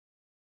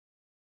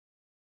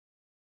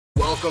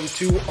welcome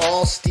to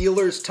All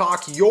Steelers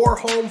Talk, your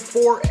home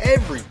for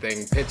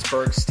everything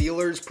Pittsburgh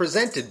Steelers,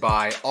 presented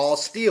by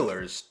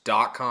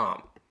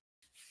allsteelers.com.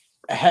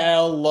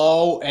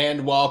 Hello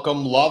and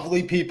welcome,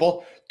 lovely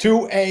people,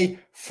 to a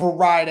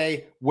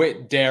Friday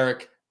with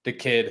Derek the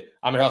Kid.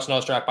 I'm your host,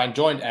 Noah Strack. I'm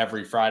joined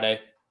every Friday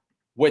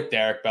with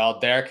Derek Bell.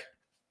 Derek,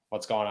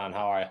 what's going on?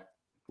 How are you?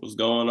 What's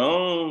going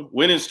on?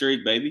 Winning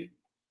streak, baby.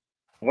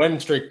 Winning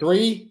streak,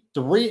 three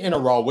in a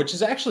row, which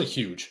is actually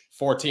huge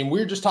for a team. We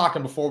were just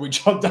talking before we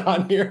jumped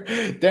on here.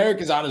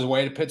 Derek is on his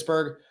way to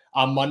Pittsburgh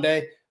on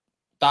Monday.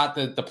 Thought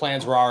that the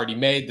plans were already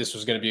made. This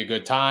was going to be a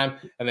good time.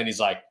 And then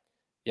he's like,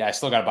 yeah, I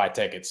still got to buy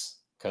tickets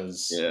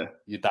because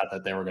you thought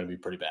that they were going to be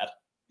pretty bad.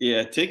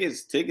 Yeah,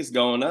 tickets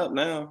going up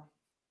now.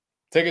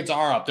 Tickets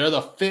are up. They're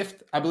the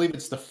fifth. I believe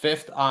it's the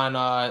fifth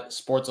on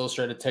Sports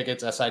Illustrated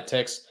tickets, SI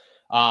Ticks.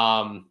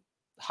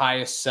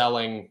 Highest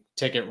selling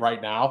ticket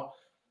right now.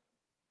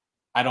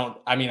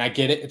 I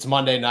get it. It's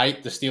Monday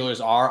night. The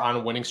Steelers are on a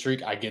winning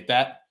streak. I get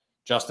that.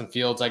 Justin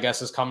Fields, I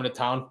guess, is coming to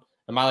town.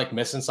 Am I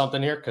missing something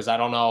here? Because I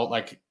don't know,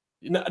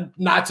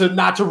 not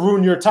to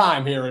ruin your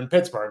time here in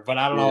Pittsburgh, but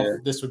I don't know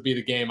if this would be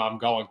the game I'm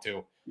going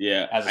to.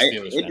 Yeah, as a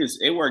Steelers fan.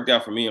 It worked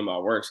out for me in my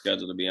work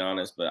schedule, to be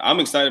honest. But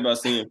I'm excited about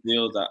seeing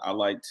Fields. I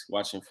liked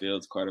watching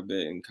Fields quite a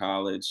bit in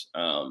college.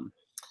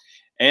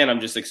 And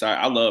I'm just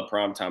excited. I love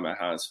primetime at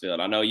Heinz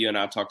Field. I know you and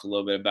I talked a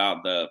little bit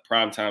about the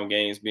primetime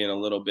games being a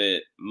little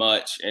bit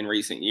much in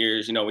recent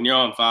years. You know, when you're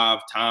on 5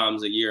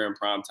 times a year in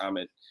primetime,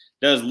 it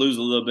does lose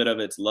a little bit of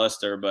its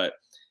luster, but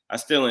I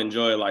still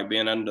enjoy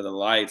being under the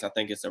lights. I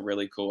think it's a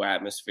really cool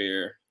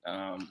atmosphere.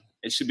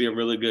 It should be a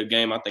really good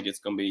game. I think it's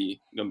going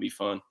to be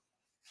fun.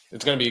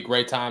 It's going to be a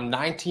great time.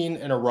 19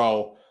 in a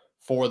row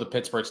for the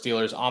Pittsburgh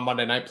Steelers on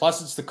Monday night.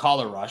 Plus, it's the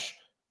color rush.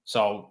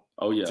 So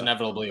it's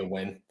inevitably a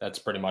win. That's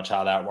pretty much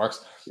how that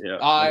works.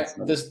 Yeah.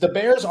 The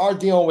Bears are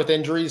dealing with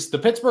injuries. The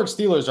Pittsburgh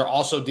Steelers are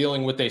also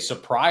dealing with a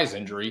surprise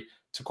injury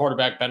to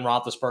quarterback Ben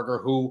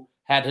Roethlisberger, who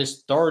had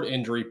his third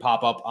injury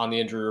pop up on the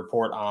injury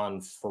report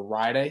on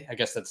Friday. I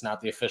guess that's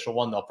not the official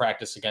one. They'll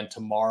practice again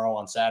tomorrow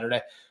on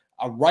Saturday.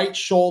 A right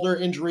shoulder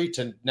injury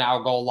to now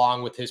go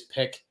along with his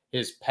pec,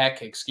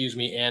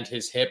 and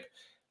his hip.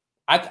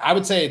 I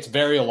would say it's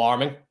very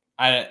alarming.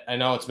 I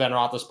know it's Ben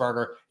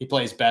Roethlisberger. He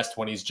plays best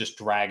when he's just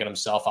dragging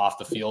himself off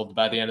the field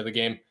by the end of the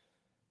game.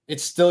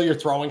 It's still your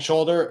throwing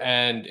shoulder,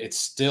 and it's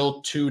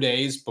still 2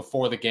 days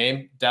before the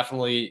game.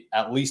 Definitely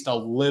at least a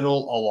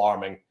little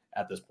alarming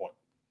at this point.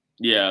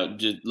 Yeah,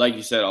 just like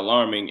you said,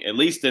 alarming, at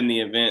least in the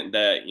event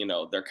that,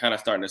 they're kind of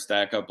starting to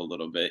stack up a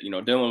little bit.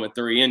 Dealing with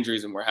 3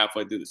 injuries and we're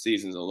halfway through the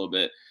season is a little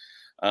bit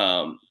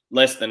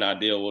less than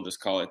ideal. We'll just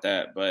call it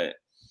that. But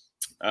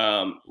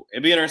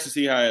it'd be interesting to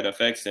see how it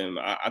affects him.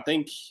 I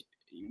think –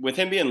 with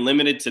him being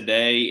limited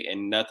today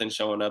and nothing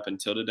showing up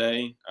until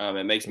today,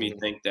 it makes me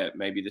think that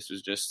maybe this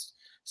was just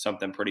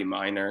something pretty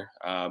minor.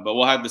 But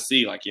we'll have to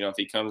see, if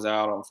he comes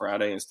out on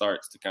Friday and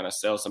starts to kind of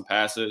sell some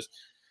passes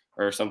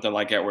or something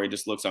like that where he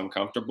just looks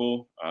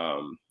uncomfortable,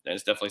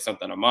 it's definitely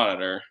something to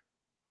monitor.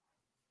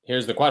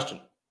 Here's the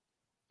question.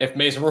 If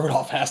Mason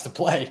Rudolph has to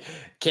play,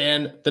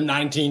 can the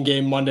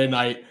 19-game Monday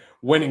night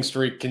winning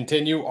streak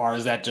continue, or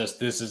is that just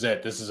this is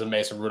it? This is a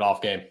Mason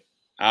Rudolph game.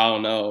 I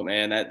don't know,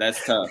 man.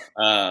 That's tough.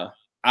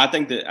 I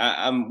think that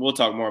we'll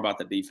talk more about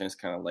the defense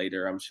kind of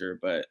later, I'm sure.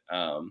 But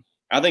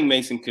I think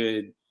Mason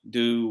could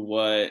do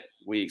what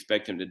we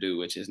expect him to do,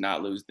 which is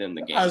not lose them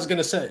the game. I was going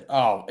to say,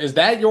 is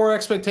that your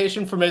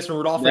expectation for Mason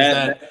Rudolph?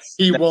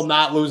 He will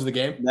not lose the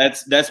game?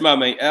 That's my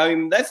main. I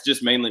mean, that's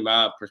just mainly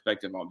my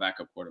perspective on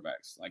backup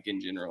quarterbacks,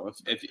 in general.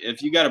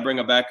 If you got to bring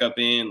a backup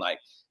in,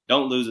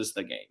 don't lose us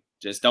the game.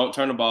 Just don't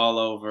turn the ball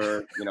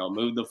over.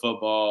 Move the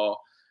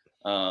football.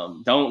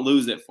 Don't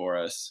lose it for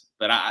us.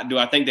 But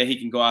I think that he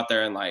can go out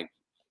there and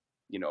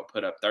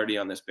put up 30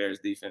 on this Bears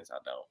defense? I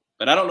don't.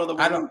 But I don't know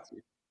that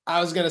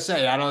I was going to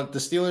say, the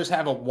Steelers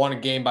haven't won a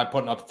game by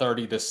putting up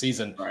 30 this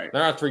season. Right.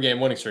 They're on a 3-game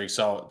winning streak,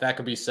 so that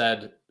could be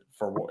said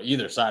for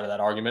either side of that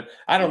argument.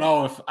 I don't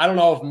know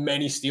if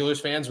many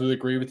Steelers fans would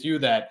agree with you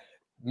that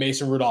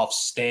Mason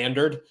Rudolph's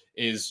standard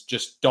is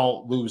just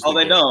don't lose the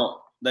game.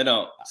 They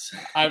don't.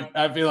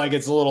 I feel like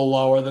it's a little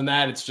lower than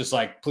that. It's just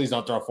please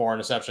don't throw 4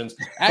 interceptions.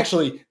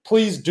 Actually,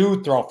 please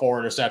do throw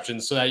 4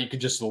 interceptions so that you could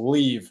just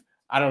leave.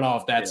 I don't know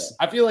if that's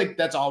I feel like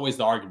that's always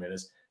the argument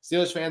is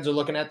Steelers fans are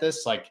looking at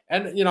this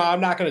and I'm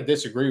not going to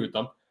disagree with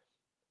them.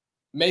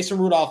 Mason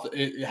Rudolph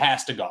it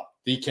has to go.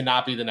 He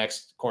cannot be the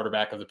next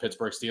quarterback of the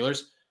Pittsburgh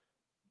Steelers.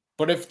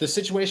 But if the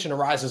situation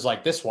arises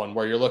like this one,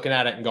 where you're looking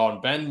at it and going,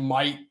 Ben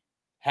might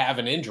have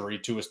an injury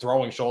to his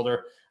throwing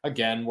shoulder,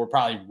 again, we're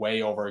probably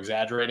way over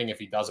exaggerating if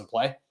he doesn't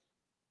play.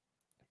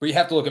 But you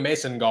have to look at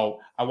Mason and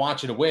go, I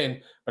want you to win.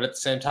 But at the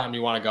same time,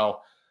 you want to go,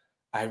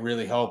 I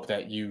really hope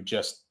that you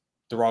just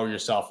throw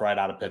yourself right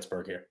out of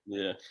Pittsburgh here.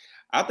 Yeah.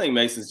 I think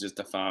Mason's just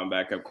a fine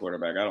backup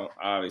quarterback. I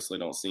obviously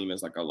don't see him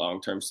as a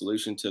long-term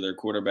solution to their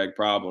quarterback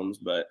problems.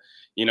 But,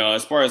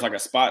 as far as a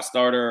spot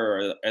starter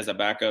or as a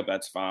backup,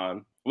 that's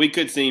fine. We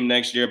could see him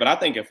next year, but I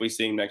think if we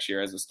see him next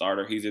year as a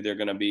starter, he's either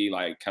going to be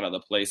kind of the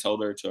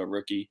placeholder to a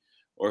rookie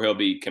or he'll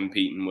be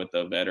competing with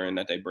a veteran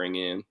that they bring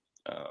in.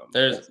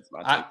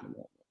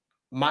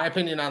 My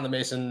opinion on the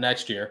Mason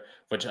next year,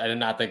 which I did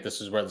not think this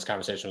is where this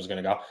conversation was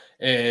going to go,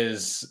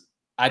 is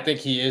I think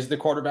he is the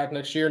quarterback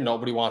next year.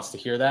 Nobody wants to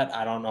hear that.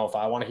 I don't know if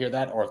I want to hear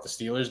that or if the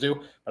Steelers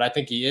do, but I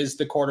think he is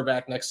the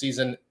quarterback next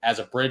season as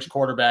a bridge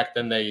quarterback.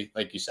 Then they,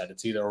 like you said,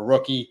 it's either a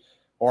rookie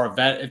or a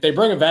vet. If they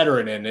bring a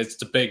veteran in,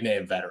 it's a big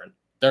name veteran.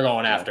 They're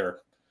going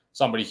after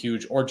somebody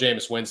huge, or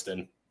Jameis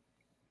Winston.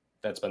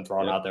 That's been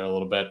thrown out there a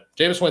little bit.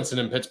 Jameis Winston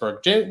in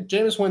Pittsburgh.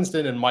 Jameis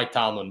Winston and Mike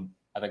Tomlin,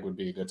 I think, would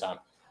be a good time.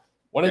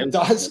 When it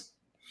does,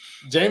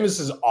 Jameis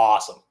is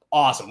awesome.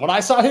 Awesome. When I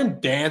saw him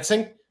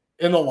dancing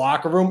in the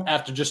locker room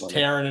after just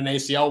tearing an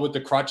ACL with the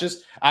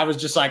crutches, I was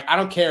just like, I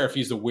don't care if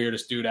he's the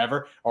weirdest dude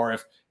ever, or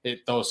if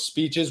those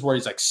speeches where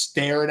he's like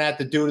staring at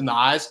the dude in the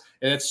eyes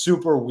and it's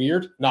super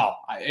weird. No,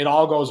 it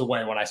all goes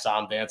away when I saw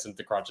him dancing with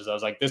the crutches. I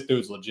was like, this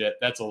dude's legit.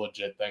 That's a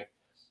legit thing.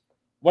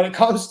 When it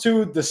comes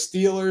to the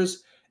Steelers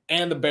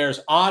and the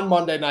Bears on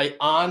Monday night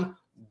on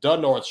the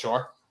North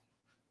Shore,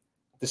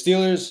 the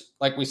Steelers,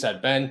 like we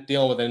said, been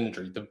dealing with an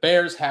injury. The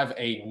Bears have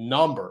a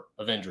number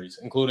of injuries,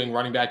 including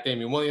running back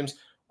Damian Williams,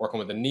 working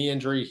with a knee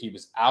injury. He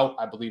was out,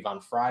 I believe,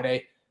 on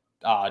Friday.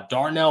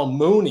 Darnell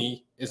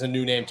Mooney is a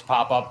new name to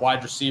pop up,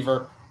 wide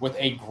receiver with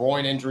a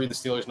groin injury. The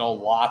Steelers know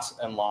lots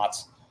and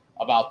lots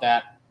about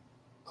that.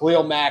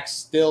 Khalil Mack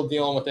still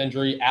dealing with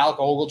injury. Alec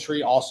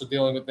Ogletree also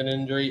dealing with an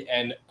injury.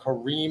 And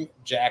Kareem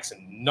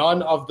Jackson.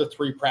 None of the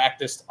three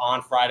practiced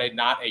on Friday.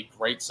 Not a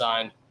great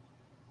sign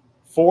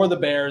for the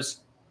Bears.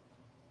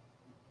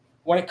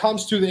 When it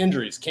comes to the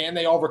injuries, can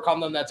they overcome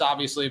them? That's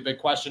obviously a big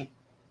question.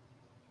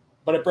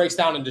 But it breaks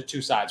down into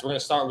two sides. We're going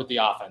to start with the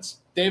offense.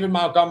 David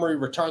Montgomery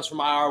returns from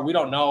IR. We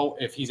don't know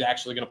if he's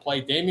actually going to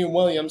play. Damian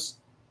Williams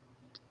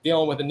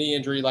dealing with a knee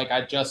injury, like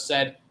I just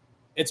said.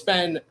 It's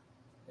been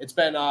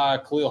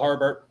Khalil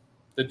Herbert,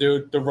 the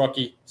dude, the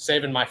rookie,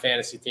 saving my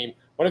fantasy team.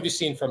 What have you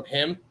seen from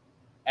him?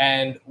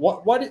 And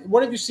what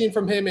have you seen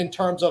from him in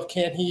terms of,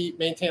 can he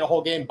maintain a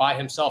whole game by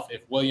himself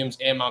if Williams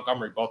and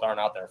Montgomery both aren't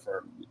out there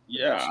for?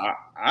 Yeah,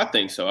 I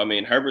think so. I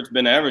mean, Herbert's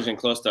been averaging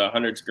close to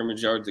 100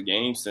 scrimmage yards a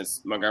game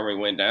since Montgomery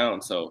went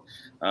down. So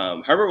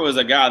Herbert was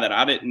a guy that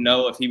I didn't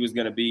know if he was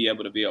going to be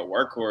able to be a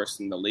workhorse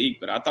in the league,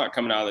 but I thought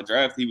coming out of the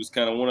draft he was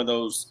kind of one of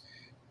those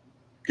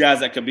guys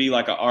that could be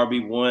like a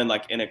RB1,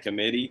 like in a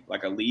committee,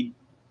 like a lead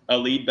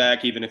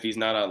back, even if he's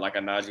not a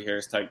Najee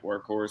Harris type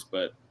workhorse.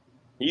 But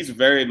he's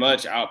very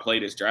much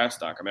outplayed his draft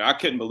stock. I mean, I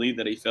couldn't believe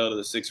that he fell to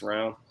the 6th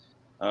round.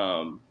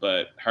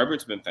 But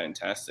Herbert's been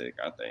fantastic,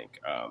 I think.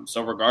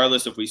 So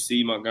regardless if we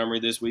see Montgomery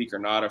this week or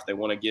not, if they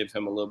want to give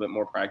him a little bit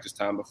more practice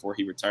time before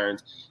he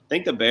returns, I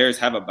think the Bears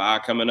have a bye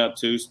coming up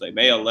too, so they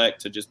may elect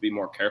to just be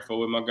more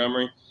careful with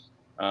Montgomery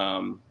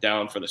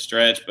down for the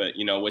stretch. But,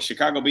 with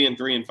Chicago being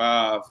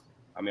 3-5,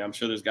 I mean, I'm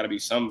sure there's got to be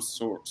some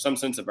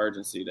sense of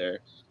urgency there.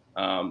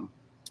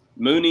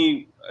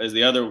 Mooney is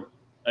the other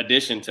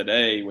addition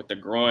today with the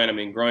groin. I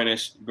mean, groin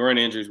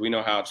injuries, we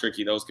know how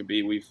tricky those could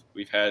be.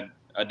 We've had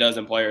a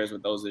dozen players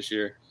with those this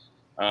year.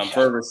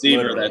 For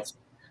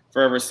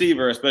a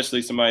receiver,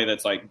 especially somebody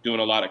that's like doing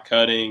a lot of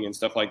cutting and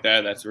stuff like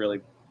that, that's really,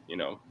 a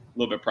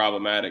little bit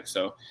problematic.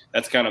 So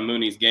that's kind of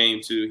Mooney's game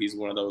too. He's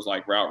one of those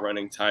like route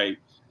running type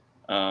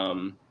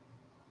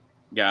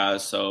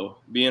guys. So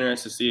be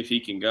interested to see if he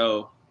can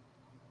go.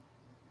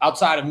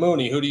 Outside of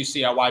Mooney, who do you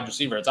see at wide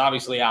receiver? It's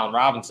obviously Allen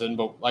Robinson,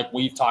 but like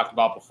we've talked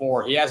about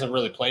before, he hasn't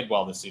really played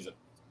well this season.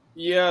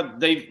 Yeah,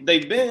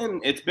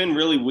 it's been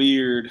really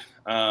weird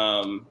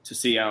to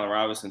see Allen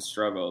Robinson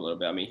struggle a little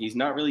bit. I mean, he's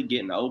not really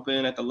getting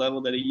open at the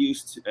level that he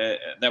used to,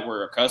 that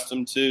we're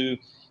accustomed to.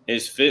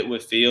 His fit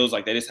with Fields,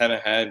 like they just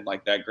haven't had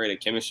like that great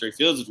of chemistry.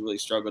 Fields has really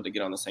struggled to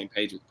get on the same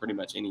page with pretty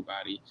much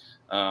anybody.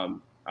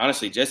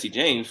 Honestly, Jesse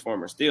James,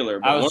 former Steeler.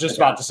 I was just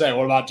about to say,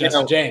 what about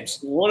Jesse James?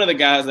 One of the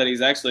guys that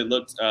he's actually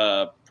looked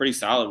pretty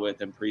solid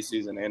with in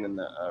preseason and in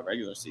the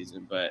regular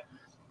season. But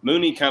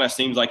Mooney kind of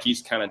seems like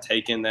he's kind of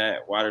taken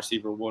that wide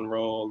receiver one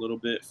role a little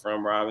bit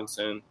from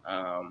Robinson.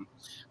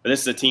 But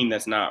this is a team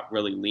that's not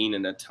really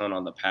leaning a ton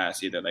on the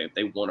pass either.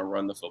 They want to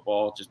run the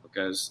football just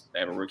because they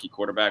have a rookie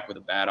quarterback with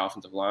a bad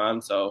offensive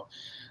line. So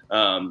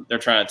they're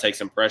trying to take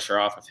some pressure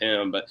off of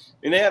him. But I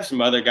mean, they have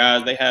some other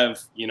guys. They have,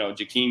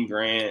 Jakeem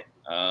Grant,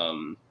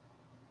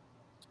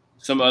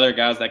 some other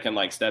guys that can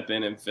like step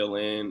in and fill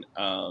in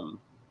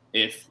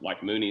if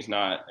like Mooney's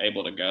not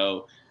able to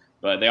go.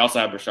 But they also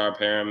have Rashard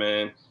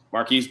Perriman,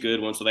 Marquise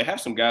Goodwin. So they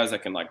have some guys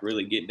that can like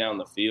really get down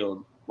the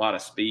field, a lot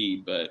of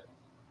speed, but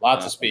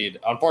lots of speed.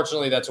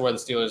 Unfortunately, that's where the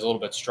Steelers a little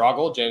bit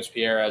struggle. James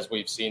Pierre, as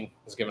we've seen,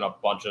 has given up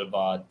a bunch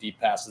of deep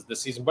passes this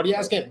season, but he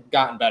has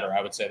gotten better.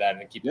 I would say that,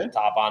 and keep the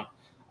top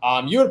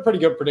on. You had a pretty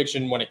good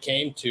prediction when it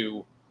came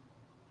to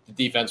the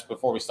defense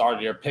before we started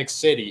here. Pick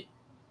City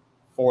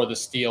for the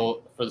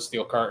Steel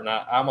Curtain.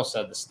 I almost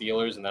said the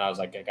Steelers, and then I was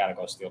like, I got to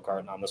go Steel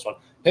Curtain on this one.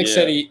 Pick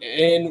City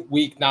in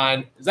Week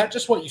 9. Is that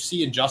just what you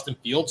see in Justin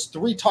Fields?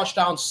 3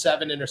 touchdowns,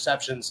 7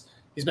 interceptions.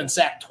 He's been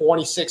sacked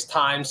 26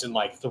 times in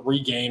like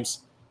 3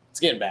 games. It's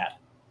getting bad.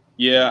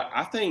 Yeah,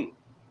 I think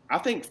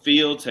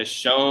Fields has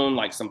shown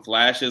like some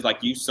flashes.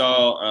 Like you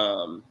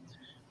saw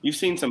you've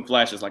seen some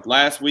flashes. Like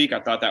last week, I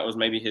thought that was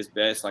maybe his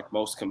best, like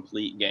most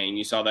complete game.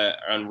 You saw that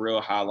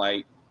unreal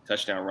highlight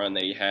touchdown run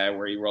that he had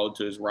where he rolled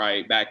to his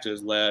right, back to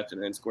his left,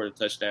 and then scored a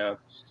touchdown.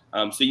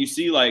 So you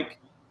see like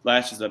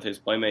flashes of his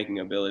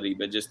playmaking ability,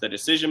 but just the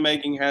decision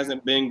making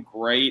hasn't been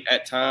great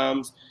at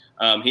times.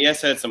 He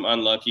has had some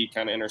unlucky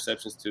kind of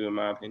interceptions too, in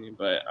my opinion,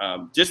 but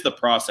just the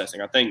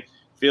processing. I think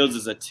Fields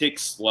is a tick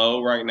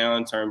slow right now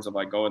in terms of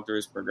like going through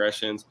his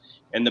progressions,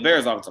 and the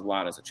Bears' offensive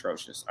line is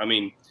atrocious. I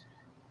mean,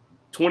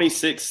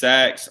 26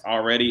 sacks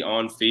already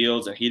on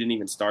Fields, and he didn't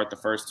even start the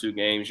first 2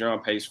 games. You're on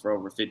pace for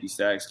over 50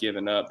 sacks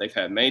given up. They've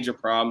had major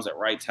problems at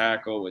right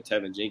tackle with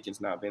Tevin Jenkins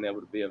not being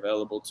able to be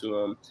available to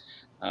him.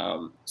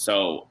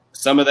 So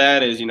some of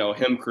that is,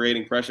 him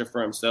creating pressure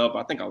for himself.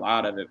 I think a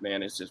lot of it,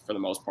 man, is just for the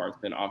most part, it's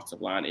been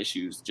offensive line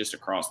issues just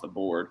across the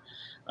board.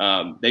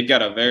 They've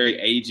got a very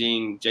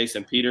aging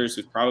Jason Peters,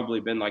 who's probably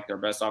been like their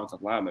best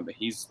offensive lineman, but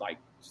he's like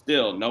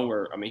still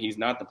nowhere. I mean, he's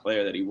not the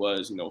player that he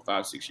was,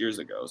 5-6 years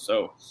ago.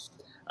 So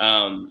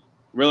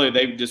really,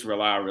 they just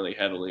rely really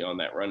heavily on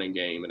that running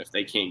game. And if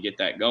they can't get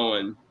that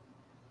going,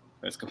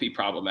 that's going to be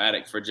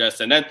problematic for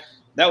Justin.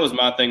 That was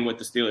my thing with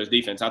the Steelers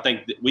defense. I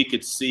think that we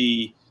could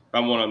see, if I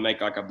want to make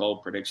like a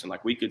bold prediction,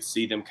 like we could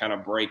see them kind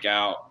of break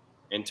out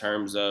in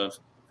terms of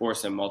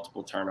forcing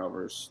multiple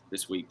turnovers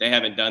this week. They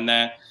haven't done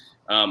that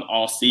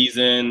all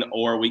season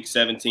or week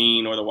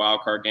 17 or the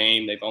wild card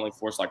game. They've only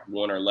forced like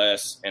 1 or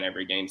less in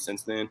every game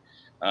since then.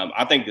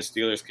 I think the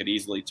Steelers could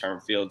easily turn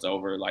Fields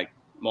over like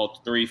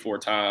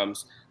 3-4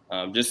 times.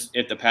 Just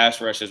if the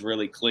pass rush is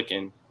really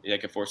clicking, they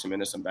could force him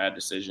into some bad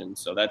decisions.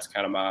 So that's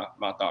kind of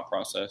my thought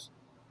process.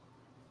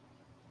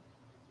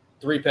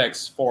 3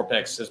 picks, 4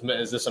 picks.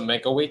 Is this a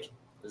Minkah week?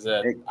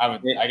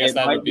 I guess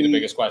that would be the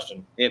biggest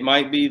question. It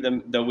might be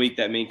the week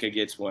that Minkah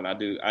gets one. I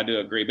do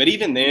agree. But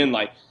even then,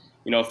 like,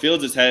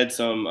 Fields has had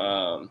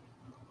some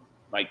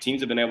like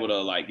teams have been able to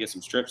like get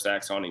some strip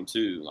sacks on him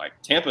too. Like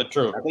Tampa,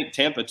 True. I think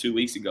Tampa 2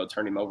 weeks ago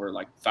turned him over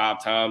like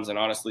 5 times. And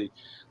honestly,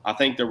 I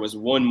think there was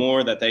one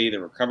more that they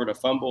either recovered a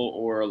fumble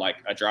or like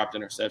a dropped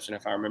interception,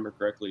 if I remember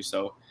correctly.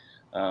 So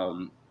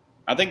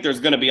I think there's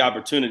going to be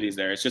opportunities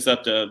there. It's just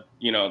up to,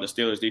 the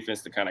Steelers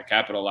defense to kind of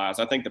capitalize.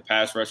 I think the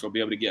pass rush will be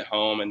able to get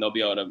home and they'll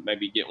be able to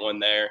maybe get one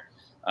there.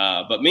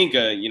 But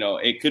Minkah,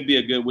 it could be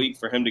a good week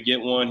for him to get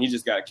one. He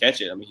just got to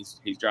catch it. I mean,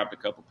 he's dropped a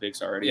couple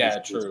picks already. Yeah,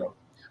 true. So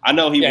I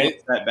know he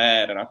wants that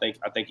bad, and I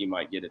think he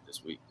might get it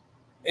this week.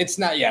 It's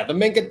not, the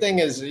Minkah thing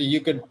is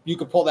you could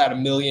pull that a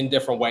million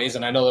different ways,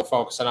 and I know they're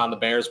focusing on the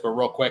Bears, but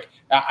real quick,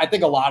 I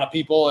think a lot of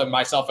people, and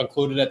myself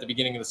included at the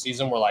beginning of the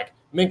season, were like,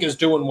 Minkah's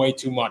doing way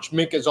too much.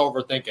 Minkah's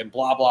overthinking,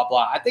 blah, blah,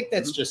 blah. I think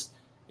that's just,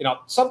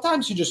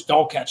 sometimes you just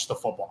don't catch the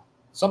football.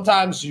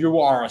 Sometimes you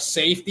are a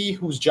safety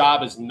whose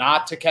job is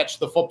not to catch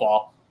the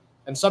football,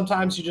 and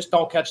sometimes you just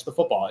don't catch the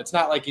football. It's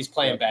not like he's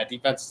playing bad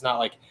defense. It's not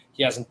like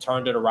he hasn't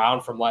turned it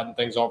around from letting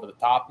things over the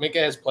top. Minkah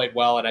has played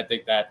well, and I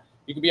think that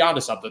you could be onto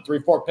something.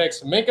 3-4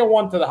 picks. Minkah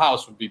one to the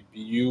house would be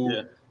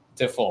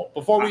beautiful.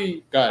 Before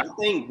we go ahead. I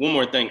think one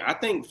more thing. I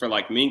think for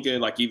like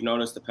Minkah, like you've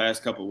noticed the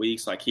past couple of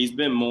weeks, like he's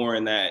been more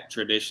in that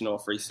traditional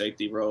free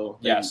safety role.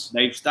 Yes.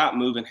 They've stopped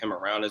moving him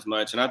around as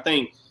much. And I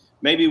think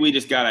maybe we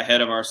just got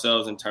ahead of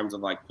ourselves in terms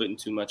of like putting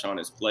too much on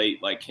his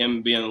plate. Like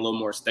him being a little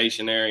more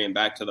stationary and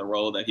back to the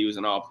role that he was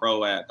an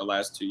all-pro at the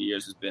last 2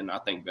 years has been, I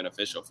think,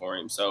 beneficial for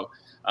him. So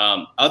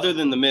other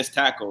than the missed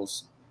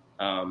tackles,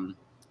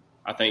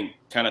 I think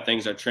kind of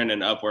things are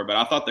trending upward, but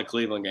I thought the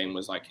Cleveland game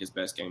was like his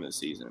best game of the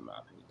season, in my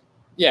opinion.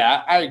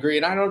 Yeah, I agree.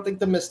 And I don't think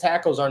the missed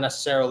tackles are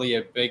necessarily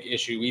a big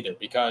issue either,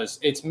 because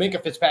it's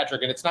Minkah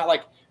Fitzpatrick, and it's not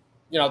like,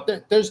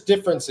 there's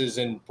differences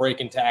in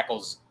breaking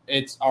tackles.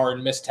 In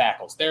missed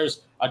tackles.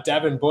 There's a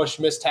Devin Bush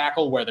missed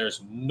tackle where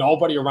there's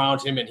nobody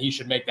around him and he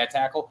should make that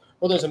tackle,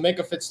 or there's a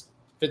Minkah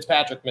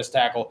Fitzpatrick missed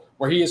tackle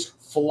where he is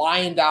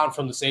flying down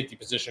from the safety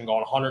position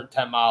going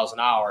 110 miles an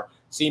hour,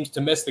 seems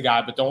to miss the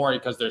guy, but don't worry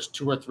because there's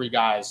 2 or 3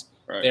 guys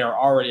They are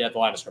already at the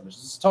line of scrimmage.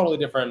 It's a totally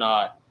different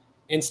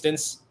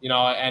instance,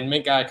 and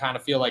Minkah, I kind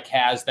of feel like,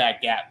 has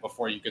that gap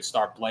before you could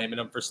start blaming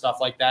him for stuff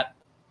like that.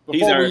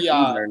 He's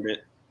earned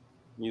it.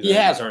 He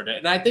has earned it.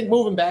 And I think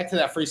moving back to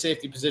that free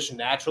safety position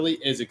naturally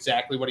is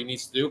exactly what he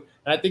needs to do.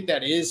 And I think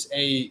that is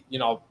a,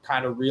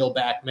 kind of reel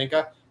back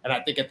Minkah. And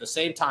I think at the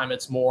same time,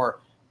 it's more,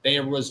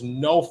 there was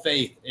no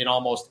faith in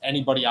almost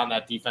anybody on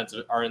that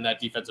defensive or in that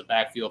defensive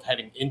backfield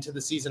heading into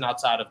the season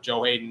outside of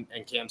Joe Hayden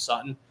and Cam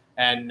Sutton.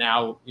 And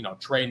now,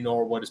 Trey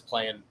Norwood is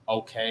playing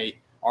okay.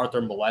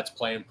 Arthur Millett's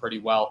playing pretty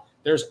well.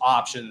 There's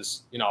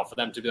options, for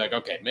them to be like,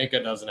 okay,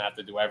 Minkah doesn't have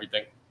to do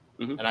everything.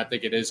 Mm-hmm. And I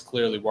think it is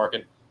clearly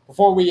working.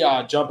 Before we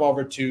jump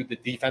over to the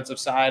defensive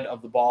side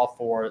of the ball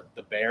for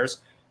the Bears,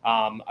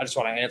 I just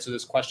want to answer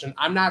this question.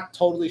 I'm not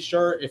totally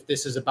sure if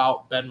this is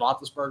about Ben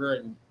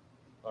Roethlisberger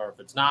or if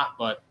it's not,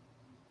 but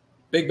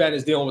Big Ben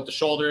is dealing with the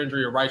shoulder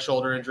injury or right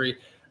shoulder injury,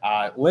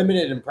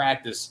 limited in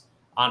practice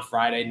on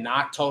Friday.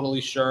 Not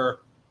totally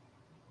sure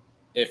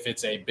if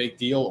it's a big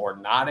deal or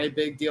not a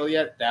big deal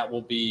yet. That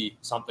will be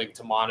something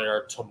to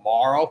monitor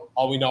tomorrow.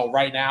 All we know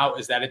right now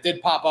is that it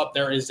did pop up.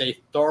 There is a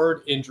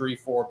third injury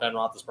for Ben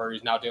Roethlisberger.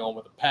 He's now dealing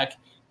with a pec,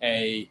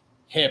 a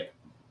hip,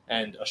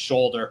 and a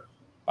shoulder.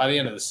 By the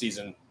end of the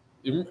season,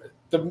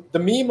 the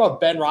meme of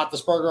Ben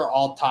Roethlisberger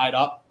all tied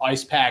up,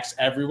 ice packs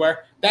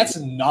everywhere, that's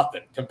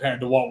nothing compared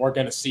to what we're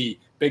going to see.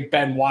 Big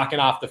Ben walking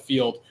off the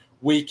field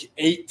week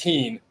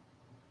 18,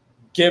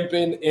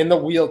 gimping in the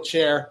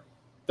wheelchair.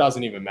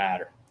 Doesn't even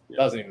matter.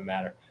 Doesn't even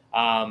matter.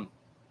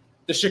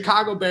 The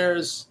Chicago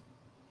Bears,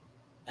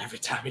 every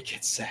time he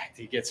gets sacked,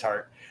 he gets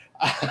hurt.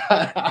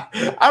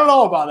 I don't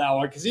know about that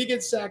one because he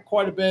gets sacked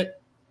quite a bit.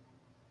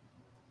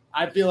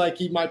 I feel like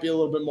he might be a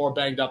little bit more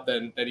banged up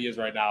than he is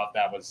right now if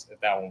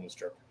that one was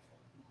true.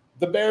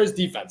 The Bears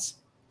defense,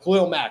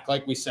 Khalil Mack,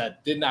 like we said,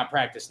 did not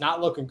practice,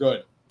 not looking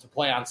good to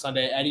play on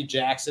Sunday. Kareem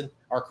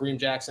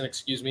Jackson,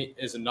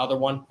 is another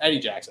one. Eddie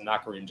Jackson,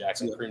 not Kareem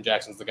Jackson. Yeah. Kareem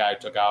Jackson's the guy who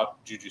took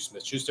out Juju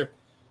Smith-Schuster.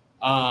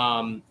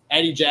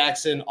 Eddie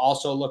Jackson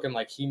also looking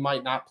like he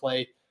might not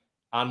play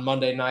on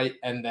Monday night,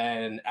 and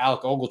then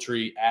Alec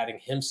Ogletree adding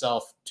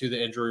himself to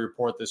the injury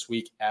report this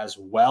week as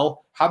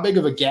well. How big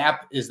of a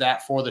gap is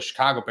that for the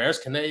Chicago Bears?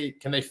 Can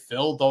they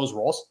fill those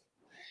roles?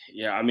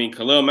 Yeah, I mean,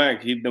 Khalil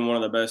Mack, he's been one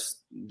of the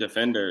best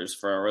defenders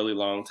for a really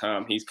long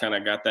time. He's kind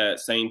of got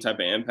that same type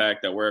of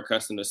impact that we're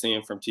accustomed to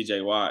seeing from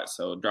TJ Watt.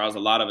 So it draws a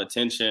lot of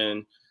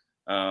attention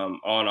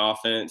on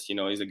offense. You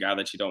know, he's a guy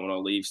that you don't want to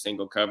leave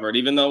single covered,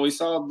 even though we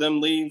saw them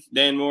leave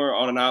Dan Moore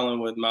on an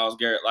island with Myles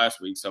Garrett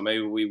last week. So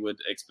maybe we would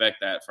expect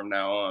that from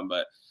now on.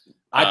 But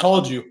I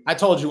told you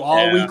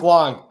all week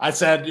long. I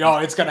said,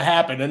 it's going to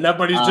happen. And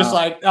everybody's just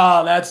like,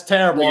 oh, that's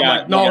terrible. I'm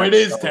like, no, it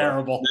is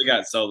terrible. They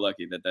got so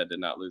lucky that did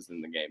not lose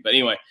in the game. But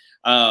anyway,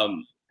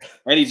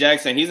 Eddie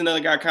Jackson, he's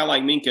another guy kind of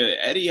like Minkah.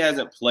 Eddie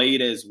hasn't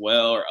played as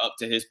well or up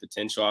to his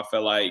potential, I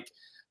feel like,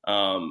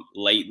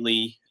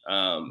 lately.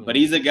 But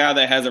he's a guy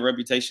that has a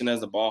reputation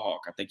as a ball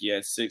hawk. I think he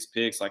had 6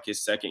 picks like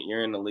his second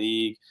year in the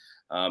league.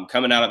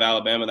 Coming out of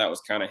Alabama, that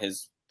was kind of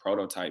his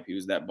prototype. He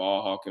was that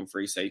ball hawk and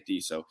free safety.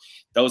 So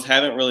those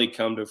haven't really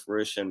come to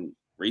fruition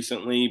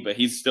recently, but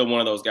he's still one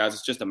of those guys.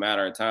 It's just a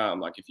matter of time.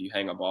 Like if you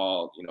hang a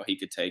ball, he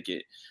could take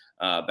it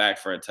back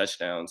for a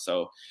touchdown.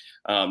 So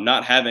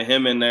not having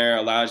him in there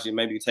allows you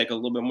maybe to take a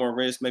little bit more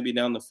risk, maybe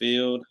down the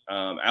field.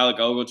 Alec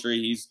Ogletree,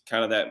 he's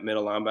kind of that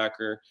middle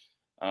linebacker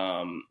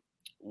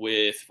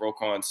with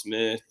Roquan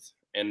Smith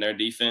in their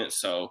defense.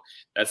 So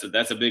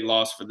that's a big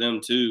loss for them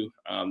too.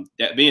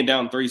 That being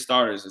down 3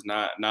 starters is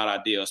not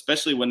ideal,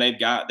 especially when they've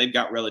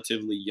got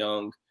relatively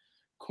young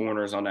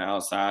corners on the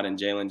outside and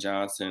Jalen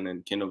Johnson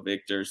and Kendall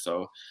Victor.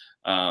 So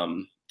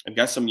I've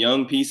got some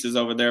young pieces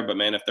over there, but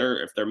man, if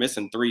they're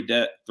missing 3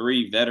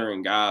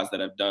 veteran guys that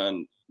have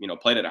done,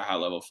 played at a high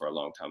level for a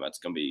long time, that's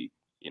going to be,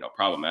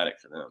 problematic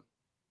for them.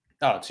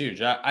 Oh, it's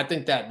huge. I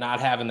think that not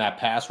having that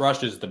pass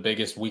rush is the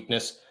biggest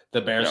weakness the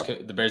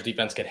Bears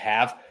defense could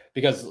have,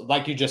 because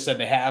like you just said,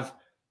 they have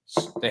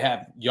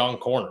young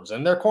corners,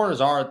 and their corners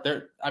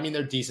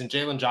they're decent.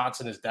 Jalen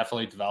Johnson is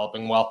definitely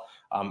developing well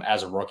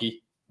as a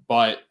rookie,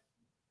 but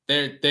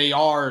they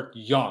are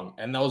young,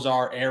 and those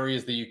are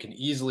areas that you can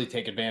easily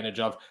take advantage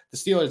of. The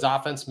Steelers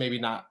offense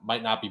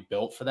might not be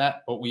built for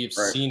that, but we've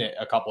seen it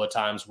a couple of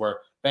times where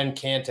Ben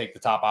can take the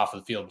top off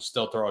of the field and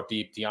still throw it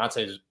deep.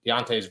 Deontay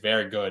is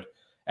very good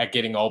at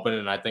getting open,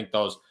 and I think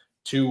those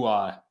two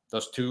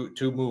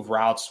move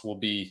routes will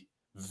be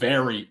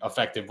very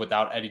effective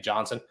without Eddie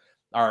Jackson.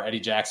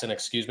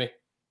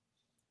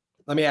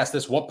 Let me ask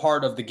this: what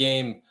part of the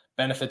game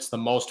benefits the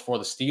most for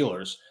the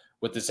Steelers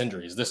with this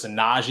injury? Is this a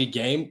Najee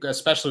game,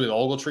 especially with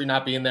Ogletree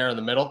not being there in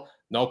the middle,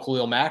 no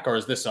Khalil Mack, or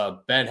is this a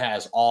Ben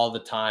has all the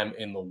time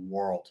in the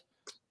world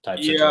type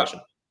situation?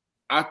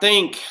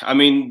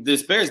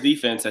 This Bears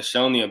defense has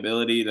shown the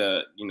ability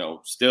to,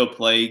 still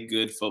play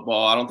good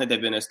football. I don't think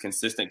they've been as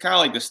consistent, kind of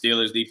like the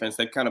Steelers defense.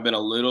 They've kind of been a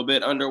little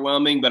bit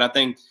underwhelming, but I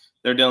think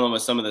they're dealing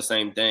with some of the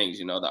same things.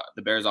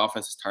 The Bears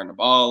offense has turned the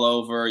ball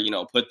over,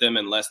 put them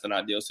in less than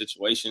ideal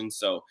situations.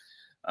 So,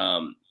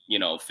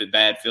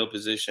 bad field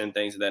position,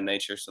 things of that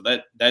nature. So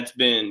that's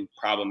been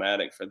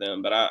problematic for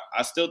them. But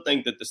I still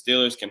think that the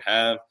Steelers can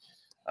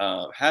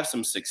have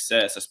some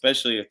success,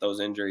 especially if those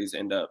injuries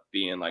end up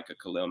being like a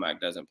Khalil Mack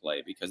doesn't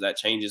play, because that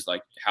changes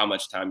like how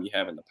much time you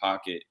have in the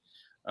pocket.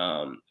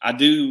 I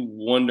do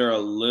wonder a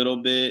little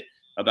bit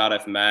about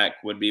if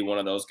Mack would be one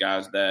of those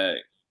guys that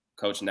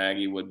Coach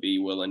Nagy would be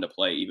willing to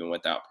play even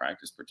without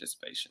practice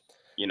participation.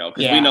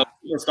 Because we know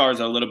superstars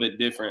are a little bit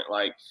different.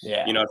 Like,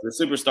 if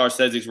the superstar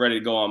says he's ready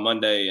to go on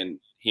Monday and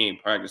he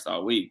ain't practiced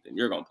all week, then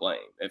you're going to play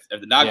him. If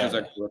the doctors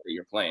are clear that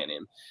you're playing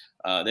him,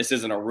 this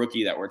isn't a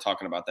rookie that we're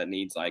talking about that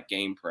needs like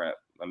game prep.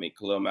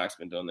 Khalil Mack's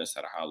been doing this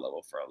at a high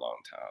level for a long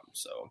time.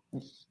 So,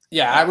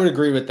 I would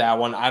agree with that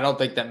one. I don't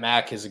think that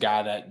Mack is a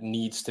guy that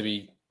needs to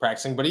be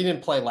practicing, but he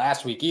didn't play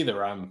last week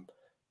either. I'm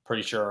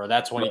pretty sure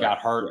that's when he got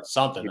hurt.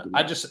 Something.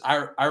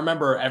 I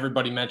remember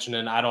everybody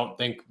mentioning, I don't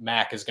think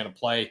Mack is going to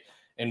play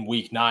in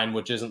week 9,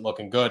 which isn't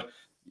looking good.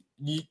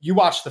 You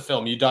watched the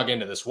film, you dug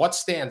into this. What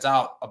stands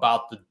out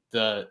about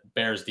the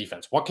Bears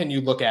defense? What can you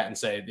look at and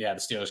say, the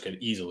Steelers could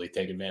easily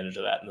take advantage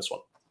of that in this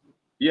one?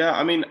 Yeah,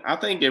 I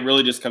think it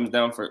really just comes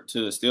down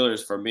to the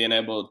Steelers for being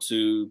able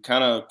to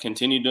kind of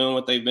continue doing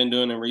what they've been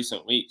doing in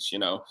recent weeks.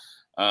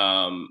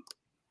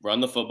 run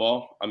the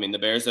football. I mean, the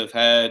Bears have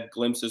had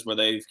glimpses where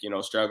they've,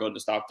 struggled to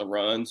stop the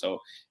run. So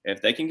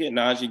if they can get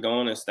Najee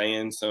going and stay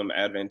in some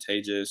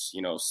advantageous,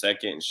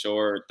 second and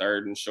short,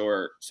 third and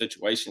short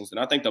situations,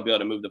 then I think they'll be able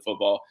to move the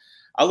football.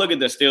 I look at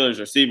the Steelers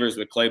receivers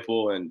with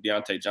Claypool and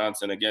Deontay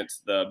Johnson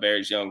against the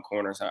Bears' young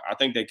corners. I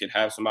think they could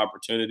have some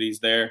opportunities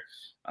there.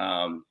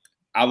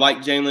 I like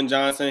Jalen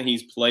Johnson.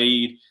 He's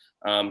played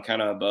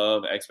kind of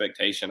above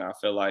expectation, I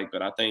feel like.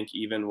 But I think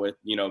even with,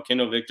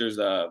 Kendall Victor's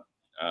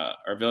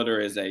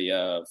Vilder is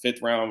a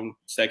fifth-round,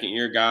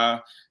 second-year guy,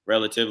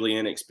 relatively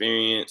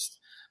inexperienced.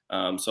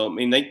 So, I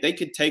mean, they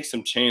could take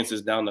some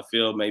chances down the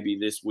field maybe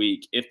this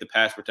week if the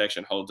pass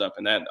protection holds up.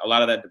 And that a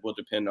lot of that will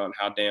depend on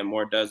how Dan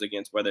Moore does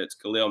against whether it's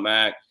Khalil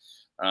Mack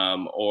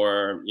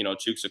or,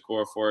 Chuks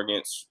Okorafor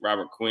against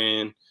Robert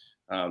Quinn.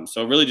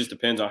 So it really just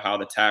depends on how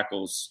the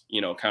tackles,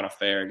 kind of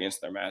fare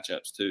against their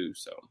matchups too.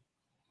 So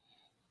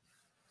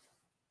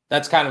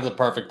that's kind of the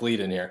perfect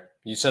lead in here.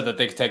 You said that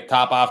they could take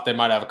top off. They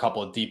might have a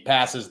couple of deep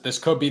passes. This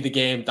could be the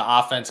game the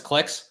offense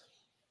clicks.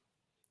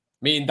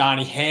 Me and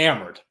Donnie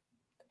hammered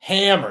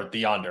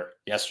the under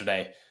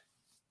yesterday.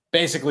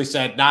 Basically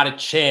said not a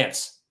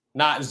chance,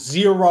 not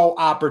zero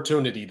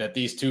opportunity that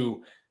these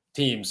two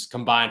teams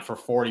combined for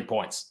 40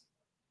 points.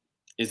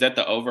 Is that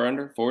the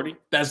over-under, 40?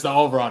 That's the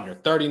over-under,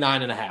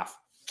 39.5.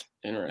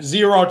 Interesting.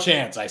 Zero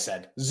chance, I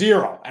said.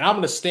 Zero. And I'm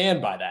going to stand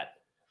by that.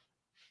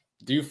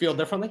 Do you feel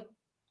differently?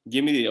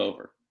 Give me the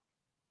over.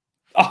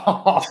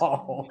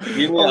 Oh,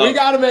 well, we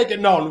got to make it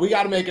known.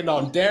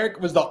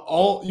 Derek was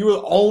you were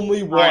the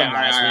only one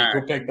last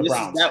week who picked the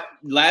Browns.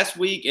 Last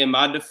week, in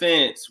my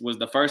defense, was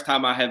the first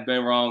time I have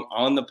been wrong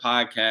on the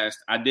podcast.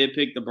 I did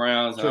pick the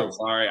Browns, and I'm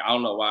sorry. I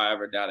don't know why I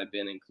ever doubted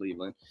Ben in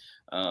Cleveland.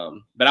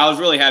 But I was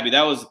really happy.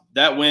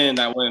 That win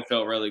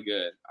felt really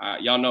good.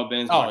 Y'all know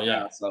Ben's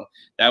out, so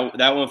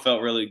that one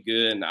felt really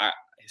good, and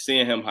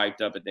seeing him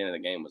hyped up at the end of the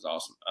game was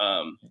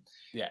awesome.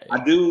 Yeah.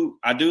 I do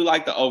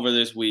like the over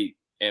this week.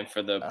 And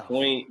for the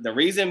point, the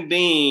reason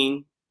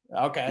being,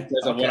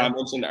 because of what I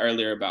mentioned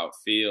earlier about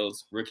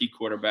Fields, rookie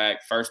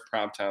quarterback, first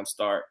primetime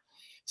start.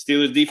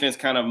 Steelers defense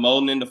kind of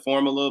molding into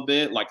form a little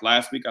bit. Like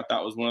last week, I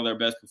thought was one of their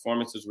best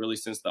performances really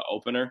since the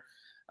opener.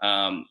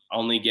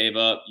 Only gave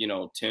up,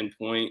 10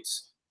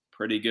 points.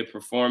 Pretty good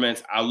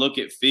performance. I look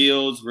at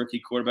Fields,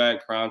 rookie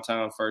quarterback,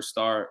 primetime, first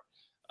start.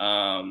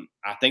 I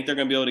think they're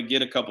going to be able to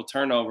get a couple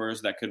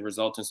turnovers that could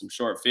result in some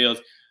short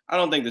fields. I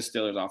don't think the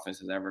Steelers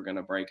offense is ever going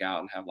to break out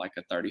and have like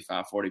a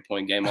 35,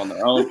 40-point game on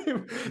their own.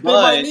 They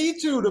might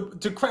need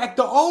to crack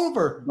the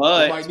over.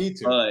 They might need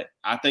to. But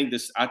I think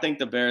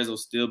the Bears will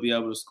still be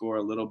able to score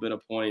a little bit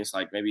of points,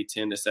 like maybe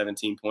 10 to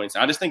 17 points.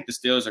 I just think the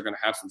Steelers are going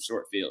to have some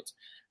short fields.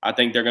 I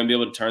think they're going to be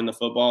able to turn the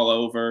football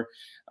over.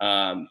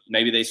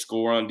 Maybe they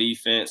score on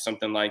defense,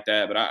 something like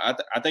that. But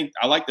I think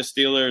I like the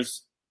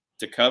Steelers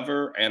to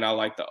cover, and I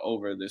like the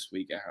over this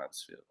week at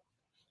Heinz Field.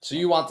 So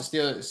you want the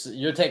Steelers?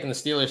 You're taking the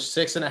Steelers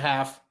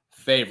 6.5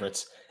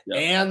 favorites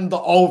and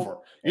the over.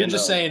 You're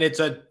just saying it's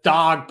a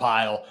dog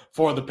pile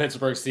for the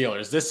Pittsburgh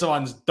Steelers. This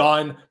one's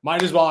done.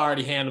 Might as well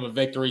already hand them a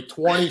victory.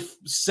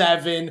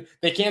 27.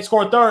 They can't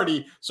score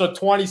 30, so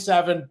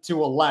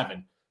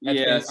 27-11.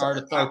 Yeah, or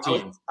to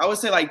 13. I would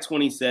say like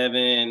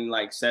 27,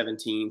 like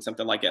 17,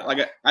 something like that.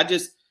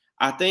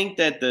 I think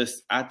that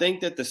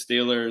the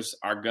Steelers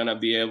are gonna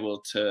be able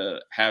to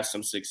have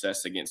some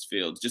success against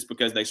Fields just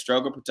because they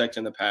struggle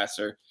protecting the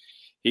passer.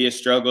 He has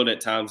struggled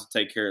at times to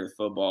take care of the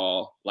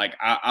football. Like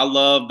I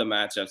love the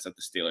matchups that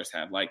the Steelers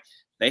have. Like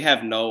they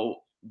have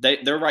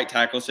their right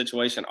tackle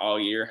situation all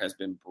year has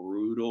been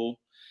brutal,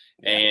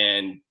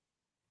 and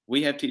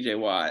we have TJ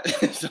Watt.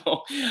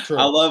 So true.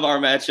 I love our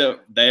matchup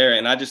there,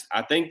 and I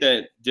think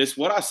that just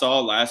what I saw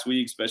last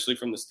week, especially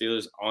from the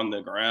Steelers on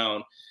the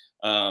ground.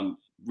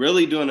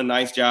 Really doing a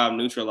nice job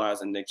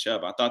neutralizing Nick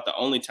Chubb. I thought the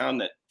only time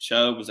that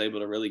Chubb was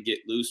able to really get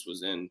loose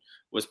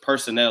was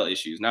personnel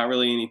issues, not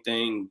really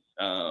anything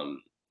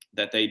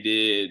that they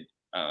did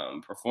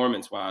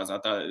performance-wise. I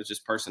thought it was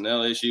just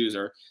personnel issues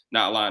or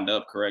not lined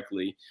up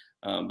correctly.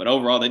 But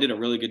overall, they did a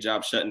really good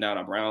job shutting down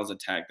a Browns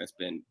attack that's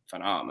been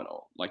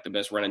phenomenal, like the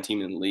best running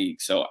team in the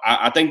league. So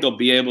I think they'll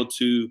be able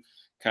to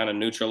kind of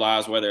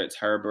neutralize whether it's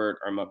Herbert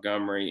or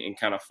Montgomery and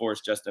kind of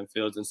force Justin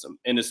Fields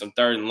into some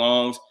third and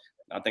longs.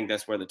 I think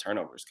that's where the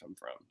turnovers come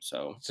from.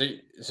 So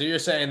you're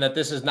saying that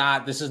this is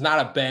not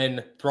a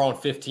Ben throwing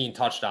 15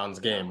 touchdowns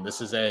game. This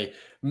is a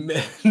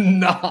this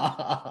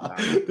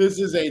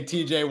is a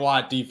TJ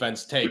Watt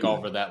defense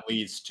takeover that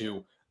leads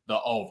to the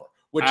over,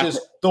 which is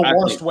the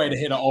worst way to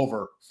hit an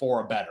over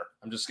for a better.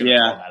 I'm just going to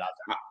throw that out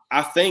there.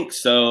 I think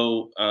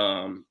so.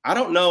 I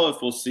don't know if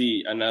we'll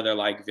see another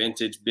like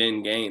vintage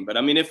Ben game, but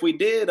I mean, if we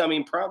did,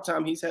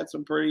 primetime, he's had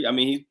some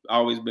he's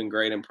always been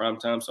great in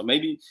primetime. So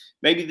maybe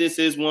this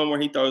is one where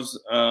he throws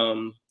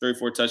 3 or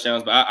 4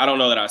 touchdowns, but I don't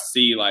know that I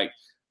see like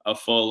a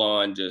full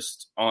on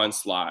just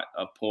onslaught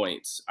of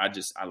points. I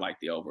like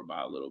the over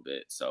by a little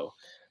bit. So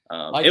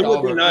it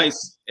would be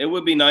nice. It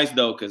would be nice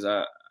though, because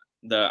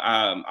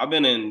I've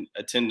been in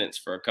attendance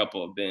for a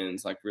couple of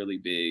Ben's like really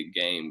big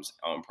games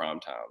on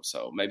primetime,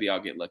 so maybe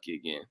I'll get lucky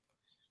again.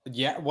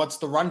 Yeah, what's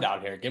the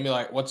rundown here? Give me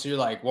what ones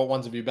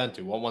have you been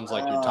to? What one's your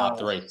top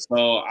 3?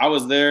 So I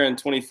was there in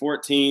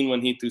 2014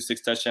 when he threw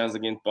 6 touchdowns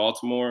against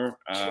Baltimore.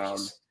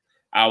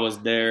 I was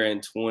there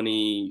in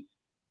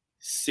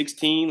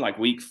 2016,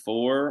 week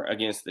 4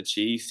 against the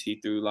Chiefs. He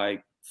threw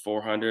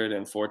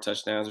 404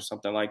 touchdowns or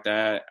something like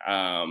that.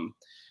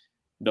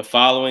 The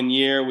following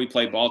year, we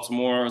played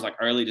Baltimore. It was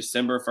early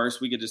December, first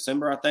week of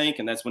December, I think.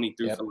 And that's when he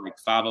threw for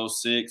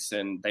 506.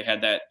 And they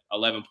had that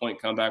 11-point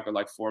comeback with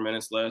 4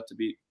 minutes left to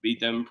beat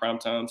them in prime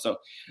time. So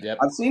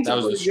I've seen that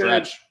was a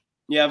stretch.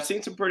 Yeah, I've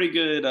seen some pretty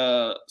good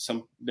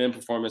some Ben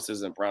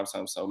performances in prime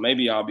time. So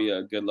maybe I'll be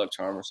a good luck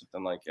charm or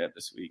something like that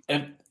this week.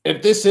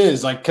 If this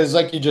is because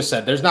you just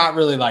said, there's not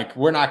really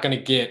we're not going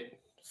to get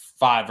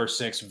 5 or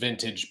 6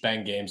 vintage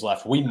Ben games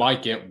left. We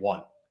might get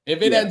one.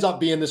 If it ends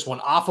up being this one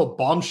off a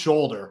bum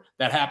shoulder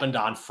that happened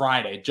on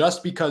Friday,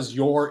 just because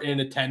you're in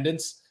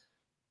attendance.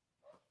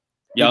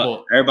 Yeah,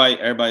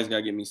 everybody's got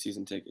to give me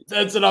season tickets.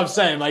 That's what I'm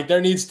saying.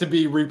 There needs to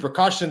be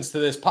repercussions to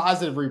this,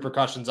 positive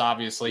repercussions,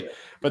 obviously,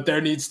 but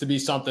there needs to be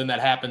something that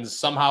happens.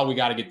 Somehow we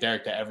got to get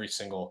Derek to every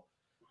single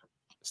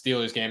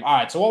Steelers game. All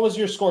right, so what was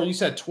your score? You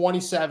said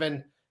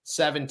 27-17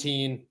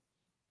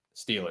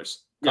 Steelers.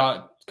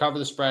 Yep. Cover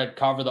the spread,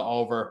 cover the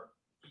over.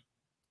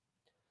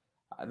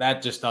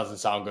 That just doesn't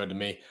sound good to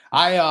me.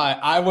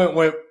 I went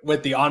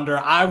with the under.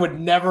 I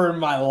would never in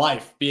my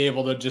life be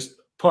able to just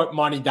put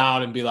money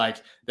down and be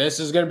this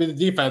is going to be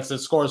the defense that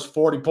scores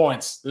 40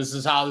 points. This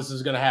is how this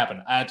is going to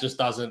happen. That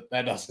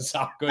doesn't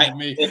sound good to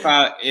me.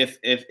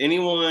 If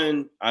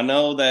anyone, I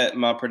know that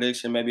my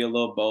prediction may be a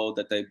little bold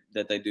that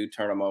they do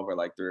turn them over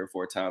 3 or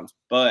 4 times,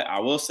 but I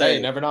will say,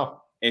 you never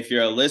know. If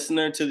you're a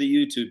listener to the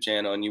YouTube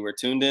channel and you were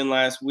tuned in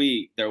last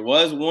week, there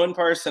was one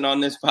person on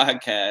this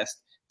podcast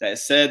that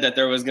said that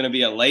there was going to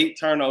be a late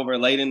turnover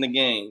late in the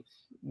game.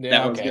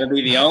 That was going to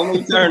be the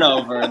only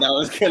turnover that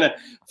was going to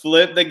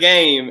flip the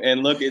game,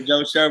 and look at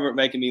Joe Sherbert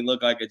making me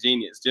look like a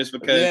genius just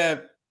because. Yeah.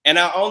 And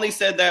I only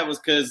said that was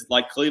because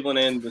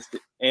Cleveland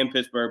and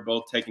Pittsburgh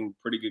both taking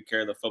pretty good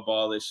care of the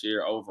football this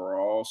year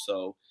overall.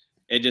 So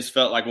it just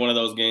felt like one of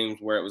those games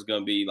where it was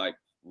going to be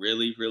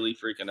really, really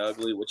freaking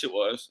ugly, which it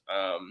was.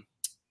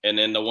 And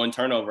then the one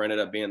turnover ended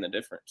up being the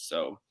difference.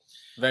 So.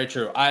 Very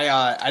true.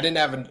 I didn't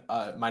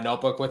have my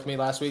notebook with me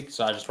last week,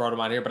 so I just wrote them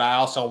on here. But I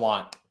also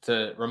want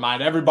to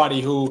remind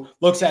everybody who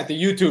looks at the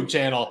YouTube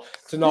channel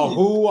to know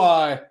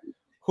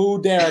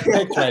who Derek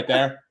picked right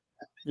there.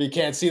 If you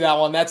can't see that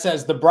one, that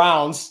says the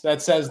Browns.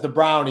 That says the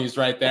Brownies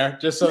right there,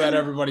 just so that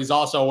everybody's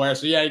also aware.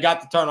 So, yeah, you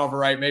got the turnover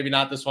right. Maybe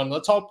not this one.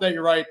 Let's hope that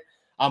you're right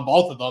on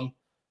both of them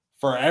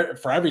for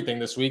everything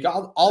this week.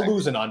 I'll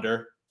lose an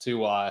under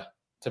to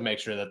make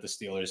sure that the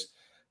Steelers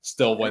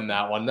still win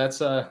that one.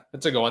 That's a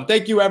good one.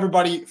 Thank you,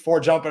 everybody, for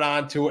jumping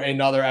on to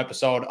another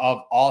episode of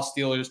All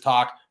Steelers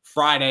Talk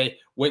Friday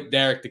with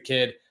Derek the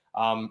Kid.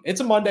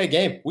 It's a Monday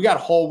game. We got a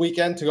whole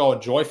weekend to go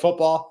enjoy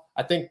football.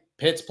 I think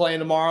Pitt's playing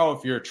tomorrow.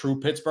 If you're a true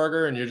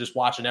Pittsburgher and you're just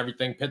watching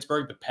everything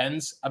Pittsburgh, the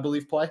Pens, I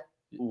believe, play.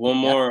 One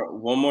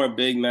more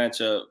big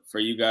matchup for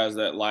you guys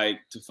that like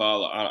to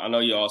follow. I know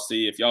y'all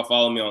see, if y'all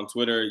follow me on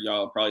Twitter,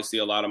 y'all probably see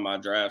a lot of my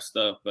draft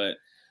stuff, but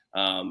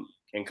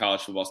in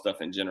college football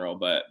stuff in general,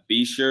 but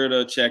be sure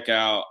to check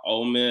out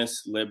Ole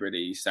Miss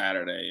Liberty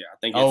Saturday. I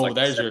think it's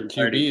there's your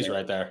QBs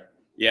right there.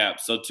 Yeah,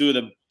 so two of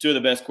the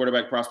best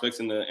quarterback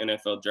prospects in the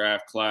NFL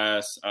draft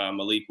class,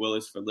 Malik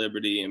Willis for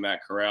Liberty and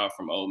Matt Corral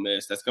from Ole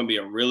Miss. That's going to be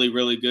a really,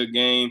 really good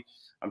game.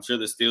 I'm sure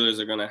the Steelers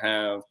are going to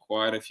have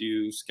quite a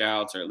few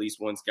scouts, or at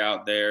least one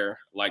scout there,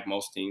 like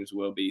most teams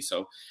will be.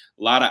 So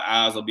a lot of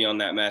eyes will be on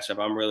that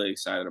matchup. I'm really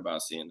excited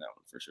about seeing that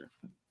one for sure.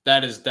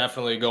 That is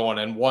definitely going,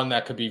 and one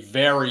that could be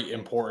very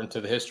important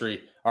to the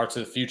history or to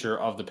the future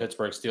of the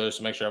Pittsburgh Steelers.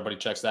 So make sure everybody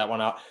checks that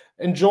one out.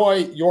 Enjoy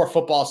your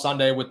football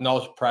Sunday with no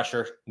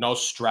pressure, no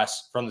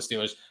stress from the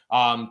Steelers.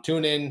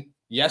 Tune in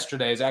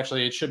yesterday's.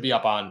 Actually, it should be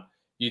up on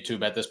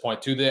YouTube at this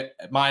point, to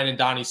mine and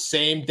Donnie's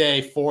same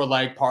day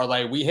 4-leg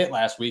parlay we hit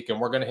last week, and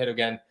we're going to hit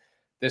again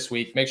this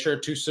week. Make sure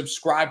to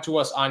subscribe to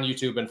us on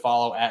YouTube and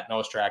follow at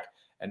NoseTrack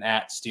and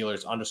at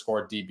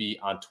Steelers_DB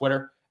on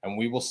Twitter, and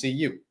we will see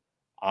you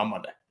on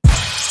Monday.